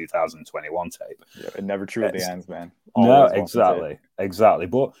studying 2021 tape. Yeah, it never true at the ends, man. Always exactly.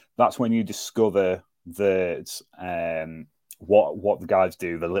 But that's when you discover that what the guys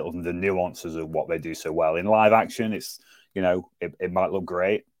do, the nuances of what they do so well. In live action, it's it might look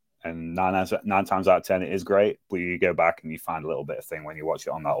great. And nine times out of 10, it is great. But you go back and you find a little bit of thing when you watch it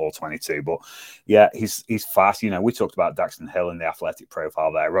on that All-22. But yeah, he's fast. We talked about Daxton Hill and the athletic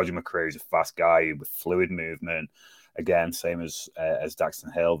profile there. Roger McCreary is a fast guy with fluid movement. Again, same as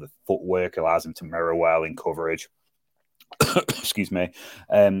Daxton Hill. The footwork allows him to mirror well in coverage. Excuse me.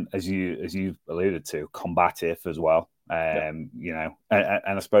 As you alluded to, combative as well. And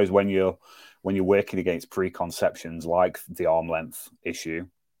I suppose when you're working against preconceptions like the arm length issue,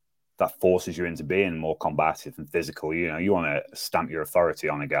 that forces you into being more combative and physical. You want to stamp your authority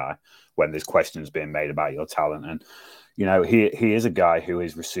on a guy when there's questions being made about your talent. And, he is a guy who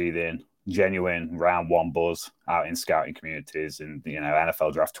is receiving genuine round one buzz out in scouting communities and,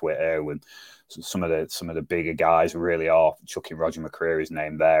 NFL draft Twitter, with some of the bigger guys really are chucking Roger McCreary's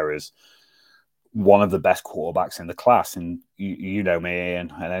name there as one of the best quarterbacks in the class. And you know me, and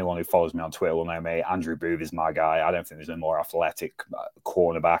anyone who follows me on Twitter will know me. Andrew Booth is my guy. I don't think there's a more athletic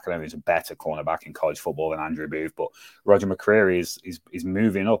cornerback. I don't think there's a better cornerback in college football than Andrew Booth. But Roger McCreary is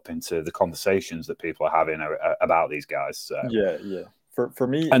moving up into the conversations that people are having about these guys. So. Yeah. For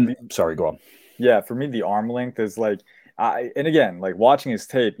me, sorry, go on. Yeah, for me, the arm length is like, and again, like watching his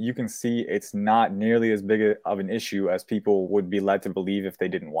tape, you can see it's not nearly as big of an issue as people would be led to believe if they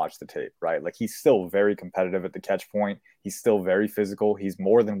didn't watch the tape, right? Like he's still very competitive at the catch point. He's still very physical. He's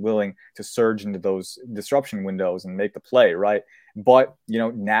more than willing to surge into those disruption windows and make the play, right? But,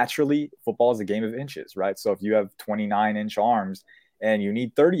 naturally, football is a game of inches, right? So if you have 29-inch arms and you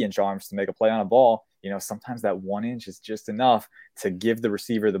need 30-inch arms to make a play on a ball, sometimes that 1 inch is just enough to give the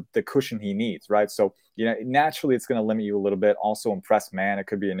receiver the cushion he needs, right? So, naturally it's going to limit you a little bit. Also, impress man, it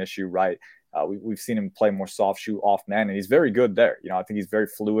could be an issue, right? We've seen him play more soft shoe off man, and he's very good there. I think he's very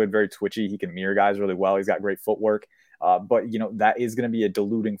fluid, very twitchy. He can mirror guys really well. He's got great footwork. But, that is going to be a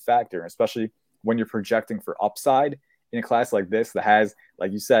diluting factor, especially when you're projecting for upside in a class like this that has,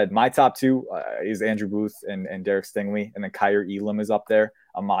 like you said, my top two is Andrew Booth and Derek Stingley, and then Kyer Elam is up there.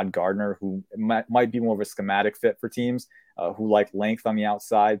 Ahmad Gardner, who might be more of a schematic fit for teams who like length on the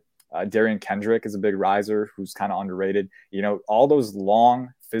outside. Darian Kendrick is a big riser who's kind of underrated. All those long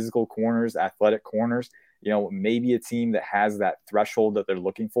physical corners, athletic corners, maybe a team that has that threshold that they're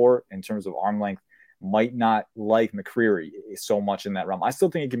looking for in terms of arm length might not like McCreary so much in that realm. I still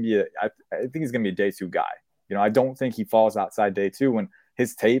think he can be I think he's going to be a day two guy. I don't think he falls outside day two when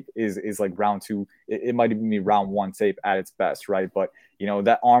his tape is like round two. It might even be round one tape at its best, right? But,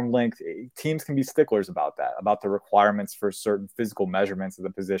 that arm length, teams can be sticklers about that, about the requirements for certain physical measurements of the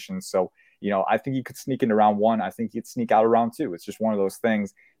position. So, I think he could sneak into round one. I think he'd sneak out of round two. It's just one of those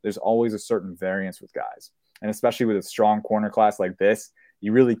things. There's always a certain variance with guys. And especially with a strong corner class like this,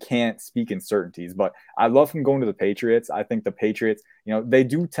 you really can't speak in certainties. But I love him going to the Patriots. I think the Patriots, they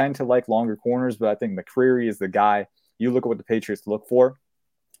do tend to like longer corners, but I think McCreary is the guy. You look at what the Patriots look for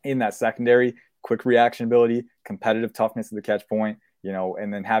in that secondary: quick reaction ability, competitive toughness at the catch point,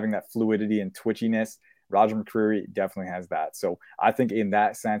 and then having that fluidity and twitchiness. Roger McCreary definitely has that. So I think in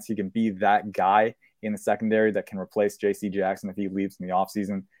that sense, he can be that guy in the secondary that can replace J.C. Jackson if he leaves in the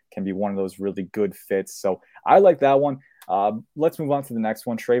offseason, can be one of those really good fits. So I like that one. Let's move on to the next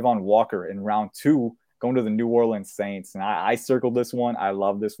one. Travon Walker in round two, going to the New Orleans Saints. And I circled this one. I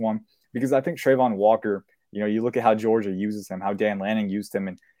love this one because I think Travon Walker, you look at how Georgia uses him, how Dan Lanning used him,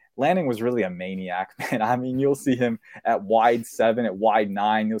 and Lanning was really a maniac, man. I mean, you'll see him at wide 7, at wide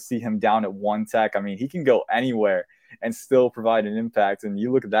 9. You'll see him down at 1 tech. I mean, he can go anywhere and still provide an impact. And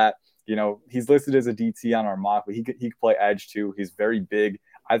you look at that, he's listed as a DT on our mock, but he could play edge too. He's very big.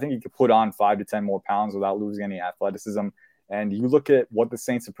 I think he could put on 5 to 10 more pounds without losing any athleticism. And you look at what the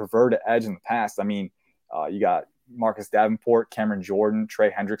Saints have preferred to edge in the past. I mean, you got Marcus Davenport, Cameron Jordan,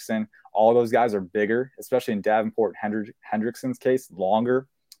 Trey Hendrickson. All those guys are bigger, especially in Davenport and Hendrickson's case, longer.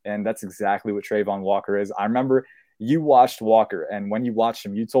 And that's exactly what Travon Walker is. I remember you watched Walker, and when you watched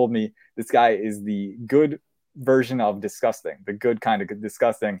him, you told me this guy is the good version of disgusting, the good kind of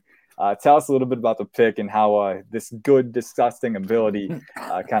disgusting. Tell us a little bit about the pick and how this good, disgusting ability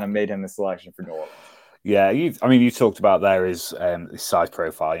kind of made him the selection for New Orleans. Yeah, you talked about there his size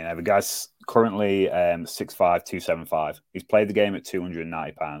profile. You know, the guy's currently 6'5", 275. He's played the game at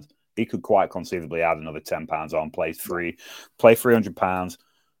 290 pounds. He could quite conceivably add another 10 pounds on, play 300 pounds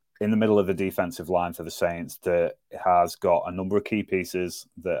in the middle of the defensive line for the Saints that has got a number of key pieces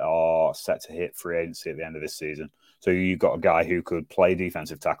that are set to hit free agency at the end of this season. So you've got a guy who could play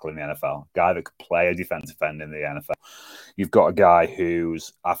defensive tackle in the NFL, a guy that could play a defensive end in the NFL. You've got a guy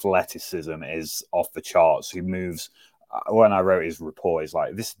whose athleticism is off the charts. He moves. When I wrote his report, he's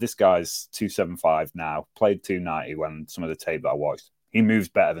like, this guy's 275 now, played 290 when some of the tape that I watched. He moves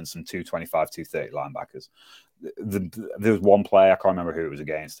better than some 225, 230 linebackers. There was one play, I can't remember who it was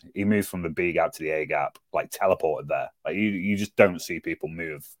against. He moved from the B gap to the A gap, like teleported there. Like you just don't see people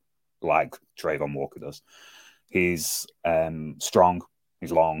move like Trayvon Walker does. He's strong.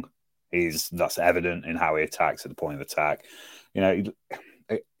 He's long. That's evident in how he attacks at the point of attack. You know,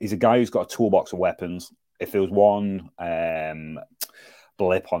 he's a guy who's got a toolbox of weapons. If there was one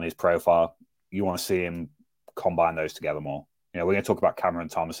blip on his profile, you want to see him combine those together more. You know, we're going to talk about Cameron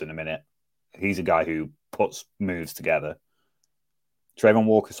Thomas in a minute. He's a guy who puts moves together. Trayvon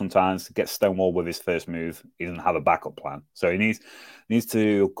Walker sometimes gets stonewalled with his first move. He doesn't have a backup plan. So he needs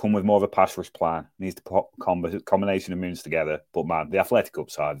to come with more of a pass rush plan. He needs to put combination of moves together. But, man, the athletic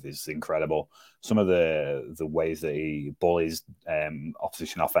upside is incredible. Some of the ways that he bullies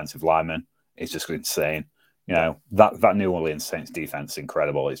opposition offensive linemen is just insane. You know, that New Orleans Saints defense is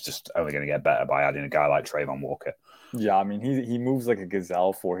incredible. It's just only going to get better by adding a guy like Trayvon Walker. Yeah, I mean, he moves like a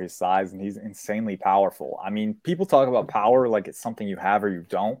gazelle for his size, and he's insanely powerful. I mean, people talk about power like it's something you have or you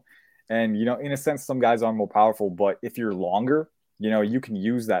don't. And, you know, in a sense, some guys are more powerful, but if you're longer, you know, you can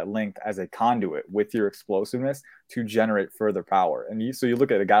use that length as a conduit with your explosiveness to generate further power. And so you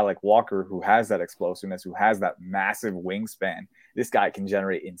look at a guy like Walker who has that explosiveness, who has that massive wingspan. This guy can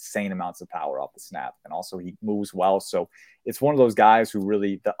generate insane amounts of power off the snap. And also he moves well. So it's one of those guys who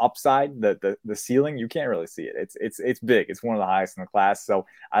really, the upside, the ceiling, you can't really see it. It's big. It's one of the highest in the class. So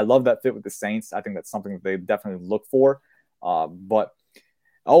I love that fit with the Saints. I think that's something that they definitely look for.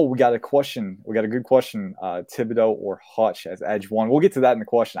 We got a question. We got a good question. Thibodeaux or Hutch as edge one. We'll get to that in the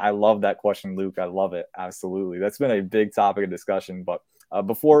question. I love that question, Luke. I love it. Absolutely. That's been a big topic of discussion. But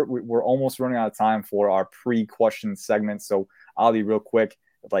before we're almost running out of time for our pre-question segment. So Ali, real quick,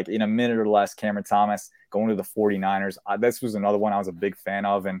 like in a minute or less, Cameron Thomas going to the 49ers. This was another one I was a big fan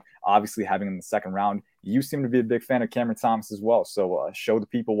of. And obviously having him in the second round, you seem to be a big fan of Cameron Thomas as well. So show the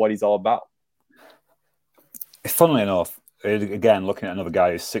people what he's all about. Funnily enough, again, looking at another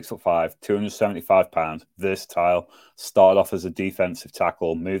guy who's 6'5", 275 pounds, versatile, started off as a defensive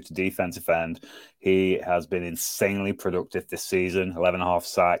tackle, moved to defensive end. He has been insanely productive this season, 11.5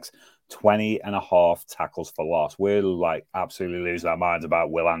 sacks, 20.5 tackles for loss. We're like absolutely losing our minds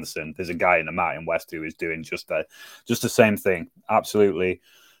about Will Anderson. There's a guy in the Mountain West who is doing just the same thing. Absolutely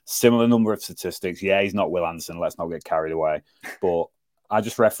similar number of statistics. Yeah, he's not Will Anderson. Let's not get carried away. But I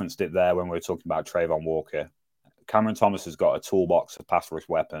just referenced it there when we were talking about Trayvon Walker. Cameron Thomas has got a toolbox of pass rush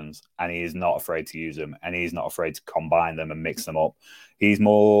weapons, and he is not afraid to use them, and he's not afraid to combine them and mix them up. He's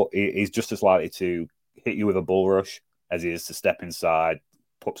just as likely to hit you with a bull rush as he is to step inside,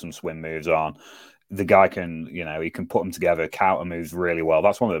 put some swim moves on. The guy can, he can put them together, counter moves really well.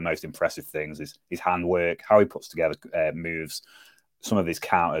 That's one of the most impressive things is his handwork, how he puts together moves. Some of his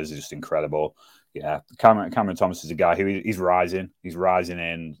counters are just incredible. Yeah, Cameron Thomas is a guy who he's rising. He's rising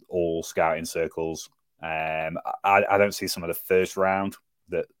in all scouting circles. I don't see some of the first round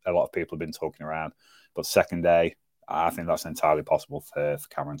that a lot of people have been talking around, but second day, I think that's entirely possible for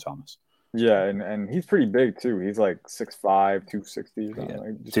Cameron Thomas. Yeah, and he's pretty big too. He's like 6'5", 260. Yeah.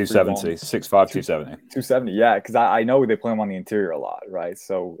 Like 270, 6'5", 270. 270, yeah, because I know they play him on the interior a lot, right?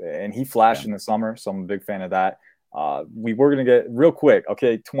 So, and he flashed in the summer, so I'm a big fan of that. We were going to get real quick,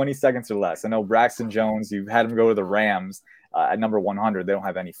 okay, 20 seconds or less. I know Braxton Jones, you had him go to the Rams at number 100. They don't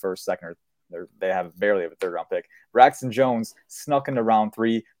have any first, second, or they have barely have a third round pick. Braxton Jones snuck into round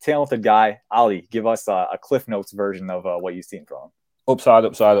 3. Talented guy. Ali, give us a Cliff Notes version of what you've seen from him.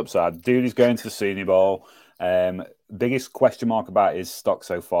 Upside. Dude is going to the Senior Bowl. Biggest question mark about his stock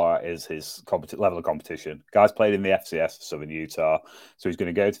so far is his level of competition. Guy's played in the FCS, Southern Utah, so he's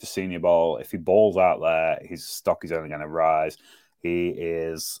going to go to the Senior Bowl. If he balls out there, his stock is only going to rise. He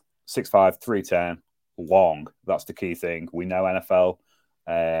is 6'5", 310, long. That's the key thing. We know NFL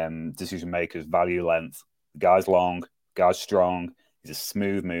decision makers value length. The guy's long, guy's strong. He's a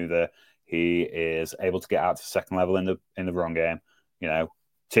smooth mover. He is able to get out to second level in the run game.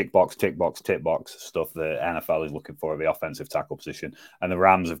 tick box stuff the NFL is looking for at the offensive tackle position. And the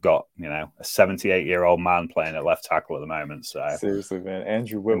Rams have got, a 78-year-old man playing at left tackle at the moment. So seriously, man,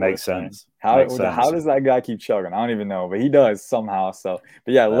 Andrew Whitworth. Makes sense. How does that guy keep chugging? I don't even know, but he does somehow. So,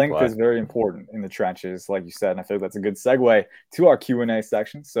 but yeah, length is very important in the trenches, like you said. And I feel like that's a good segue to our Q&A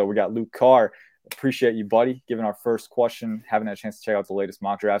section. So we got Luke Carr. Appreciate you, buddy, giving our first question. Haven't had a chance to check out the latest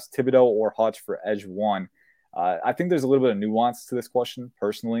mock drafts. Thibodeaux or Hutch for Edge 1. I think there's a little bit of nuance to this question,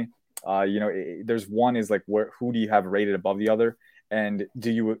 personally. There's one is like, who do you have rated above the other? And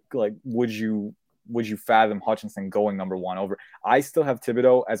do you would you fathom Hutchinson going number 1 over? I still have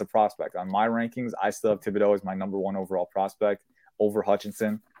Thibodeaux as a prospect on my rankings. I still have Thibodeaux as my number 1 overall prospect over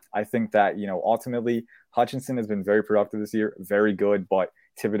Hutchinson. I think that, ultimately Hutchinson has been very productive this year, very good, but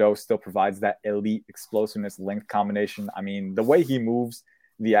Thibodeaux still provides that elite explosiveness length combination. I mean, the way he moves,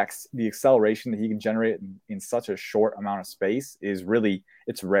 the acceleration that he can generate in such a short amount of space is really,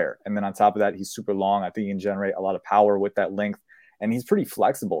 it's rare. And then on top of that, he's super long. I think he can generate a lot of power with that length. And he's pretty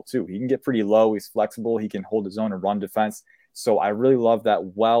flexible too. He can get pretty low. He's flexible. He can hold his own and run defense. So I really love that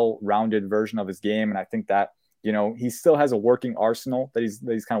well-rounded version of his game. And I think that, he still has a working arsenal that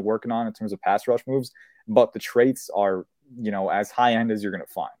he's kind of working on in terms of pass rush moves, but the traits are, as high end as you're going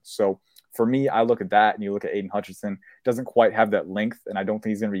to find. So for me, I look at that, and you look at Aiden Hutchinson, doesn't quite have that length, and I don't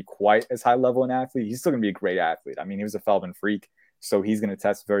think he's going to be quite as high level an athlete. He's still going to be a great athlete. I mean, he was a Feldman freak, so he's going to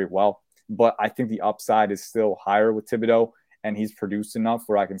test very well. But I think the upside is still higher with Thibodeaux, and he's produced enough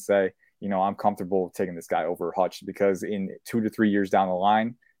where I can say, I'm comfortable taking this guy over Hutch, because in 2 to 3 years down the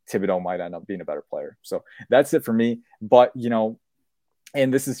line, Thibodeaux might end up being a better player. So that's it for me. But,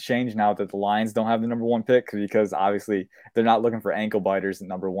 and this has changed now that the Lions don't have the number 1 pick, because obviously they're not looking for ankle biters at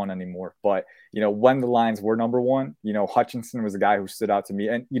number 1 anymore. But, when the Lions were number 1, Hutchinson was a guy who stood out to me.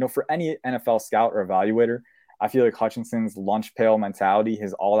 And, for any NFL scout or evaluator, I feel like Hutchinson's lunch pail mentality,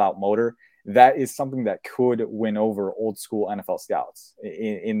 his all-out motor, that is something that could win over old school NFL scouts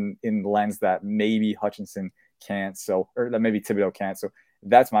in the lens that maybe Hutchinson can't. Or that maybe Thibodeaux can't. So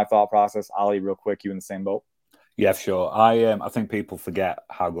that's my thought process. Ali, real quick, you in the same boat? Yeah, sure. I think people forget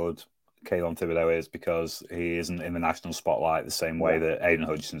how good Kayvon Thibodeaux is because he isn't in the national spotlight the same way that Aiden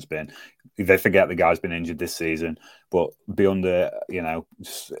Hutchinson's been. They forget the guy's been injured this season, but beyond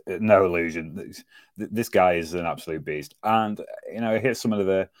just no illusion, this guy is an absolute beast. And here's some of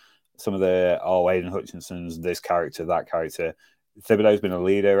the Aiden Hutchinson's this character, that character. Thibodeaux's been a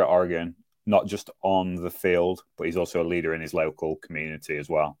leader at Oregon, not just on the field, but he's also a leader in his local community as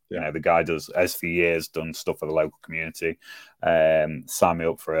well. Yeah. The guy has for years done stuff for the local community. Sign me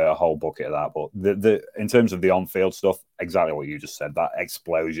up for a whole bucket of that. But in terms of the on-field stuff, exactly what you just said, that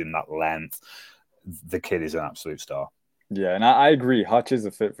explosion, that length, the kid is an absolute star. Yeah, and I agree. Hutch is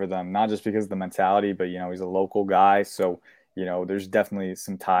a fit for them, not just because of the mentality, but, he's a local guy. So, there's definitely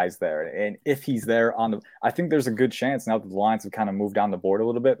some ties there. And if he's there I think there's a good chance now that the Lions have kind of moved down the board a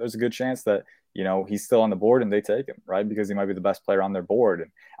little bit, there's a good chance that, he's still on the board and they take him, right? Because he might be the best player on their board.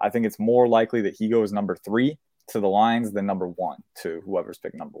 And I think it's more likely that he goes number 3 to the Lions than number 1 to whoever's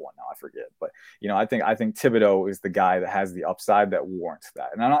picked number 1 now. I forget. But, I think Thibodeaux is the guy that has the upside that warrants that.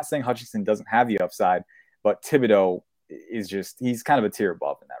 And I'm not saying Hutchinson doesn't have the upside, but Thibodeaux is he's kind of a tier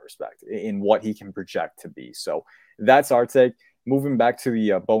above in that respect in what he can project to be. So that's our take. Moving back to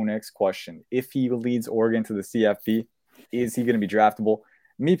the Bo Nix question. If he leads Oregon to the CFP, is he going to be draftable?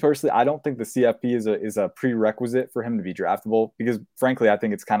 Me personally, I don't think the CFP is a prerequisite for him to be draftable because, frankly, I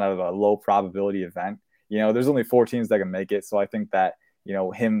think it's kind of a low probability event. There's only 4 teams that can make it. So I think that,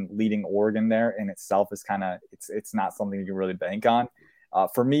 him leading Oregon there in itself is kind of it's not something you can really bank on.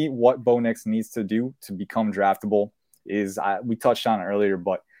 For me, what Bo Nix needs to do to become draftable is we touched on it earlier,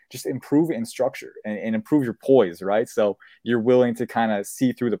 but just improve in structure and improve your poise, right? So you're willing to kind of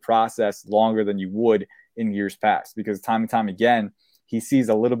see through the process longer than you would in years past, because time and time again, he sees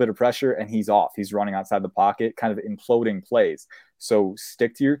a little bit of pressure and he's off. He's running outside the pocket, kind of imploding plays. So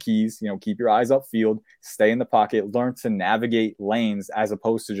stick to your keys, keep your eyes upfield, stay in the pocket, learn to navigate lanes as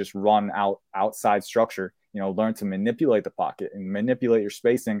opposed to just run outside structure. Learn to manipulate the pocket and manipulate your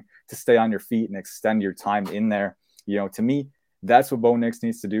spacing to stay on your feet and extend your time in there. To me, that's what Bo Nix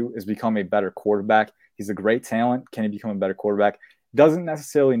needs to do, is become a better quarterback. He's a great talent. Can he become a better quarterback? Doesn't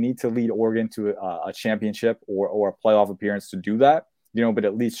necessarily need to lead Oregon to a championship or a playoff appearance to do that, but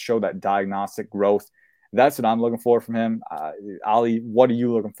at least show that diagnostic growth. That's what I'm looking for from him. Ali, what are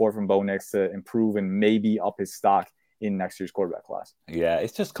you looking for from Bo Nix to improve and maybe up his stock in next year's quarterback class? Yeah,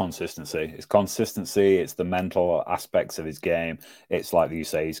 it's just consistency. It's consistency. It's the mental aspects of his game. It's like you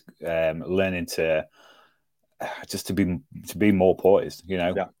say, he's learning to just to be more poised.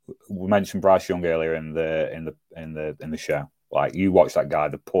 Yeah. We mentioned Bryce Young earlier in the show. Like, you watch that guy,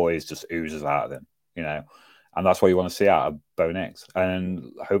 the poise just oozes out of him, you know, and that's what you want to see out of Bo Nix.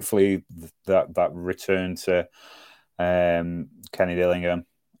 And hopefully that return to Kenny Dillingham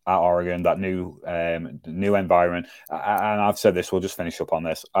at Oregon, that new environment. And I've said this, we'll just finish up on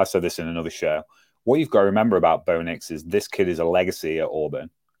this. I said this in another show. What you've got to remember about Bo Nix is this kid is a legacy at Auburn.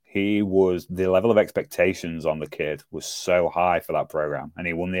 The level of expectations on the kid was so high for that program. And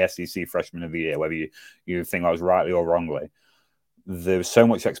he won the SEC Freshman of the Year, whether you think that was rightly or wrongly. There was so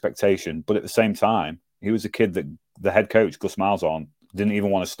much expectation. But at the same time, he was a kid that the head coach, Gus Malzahn, didn't even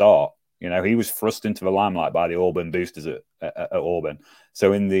want to start. You know, he was thrust into the limelight by the Auburn boosters at Auburn.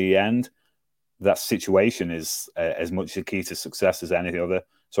 So in the end, that situation is as much a key to success as any other.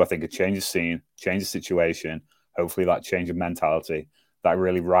 So I think a change of scene, change of situation, hopefully that change of mentality, that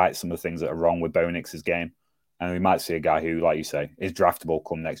really rights some of the things that are wrong with Bo Nix's game. And we might see a guy who, like you say, is draftable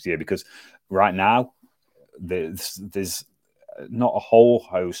come next year, because right now there's not a whole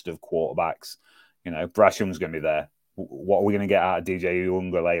host of quarterbacks. You know, Bryce Young's going to be there. What are we going to get out of DJ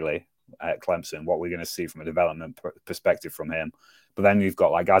Uiagalelei at Clemson? What are we going to see from a development perspective from him? But then you've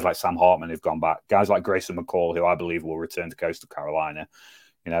got like guys like Sam Hartman who've gone back, guys like Grayson McCall, who I believe will return to Coastal Carolina.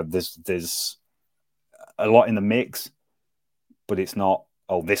 You know, there's a lot in the mix, but it's not,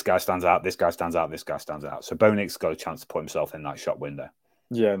 oh, this guy stands out, this guy stands out, this guy stands out. So Bo Nix got a chance to put himself in that shop window.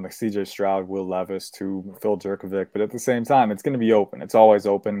 Yeah, and like CJ Stroud, Will Levis, to Phil Jurkovec. But at the same time, it's going to be open. It's always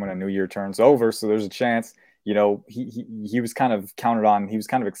open when a new year turns over. So there's a chance, you know, he was kind of counted on. He was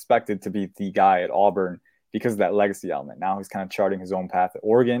kind of expected to be the guy at Auburn because of that legacy element. Now he's kind of charting his own path at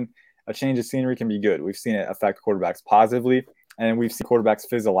Oregon. A change of scenery can be good. We've seen it affect quarterbacks positively, and we've seen quarterbacks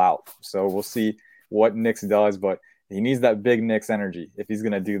fizzle out. So we'll see what Nix does, but he needs that big Nix energy if he's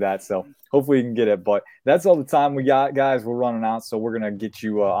going to do that. So hopefully he can get it. But that's all the time we got, guys. We're running out, so we're going to get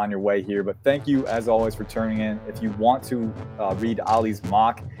you on your way here. But thank you, as always, for tuning in. If you want to read Ali's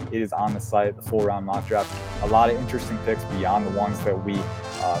mock, it is on the site, the full round mock draft. A lot of interesting picks beyond the ones that we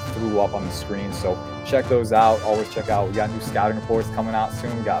threw up on the screen. So check those out. Always check out. We got new scouting reports coming out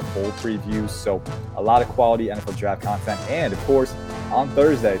soon. We got bowl previews. So a lot of quality NFL draft content. And, of course, on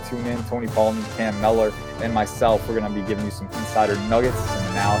Thursday, tune in. Tony Paulman, Cam Mellor, and myself, we're going to be giving you some insider nuggets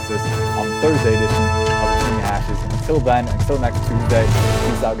and analysis on the Thursday edition of Between the Hashes. Until then, until next Tuesday,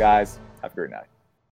 peace out, guys. Have a great night.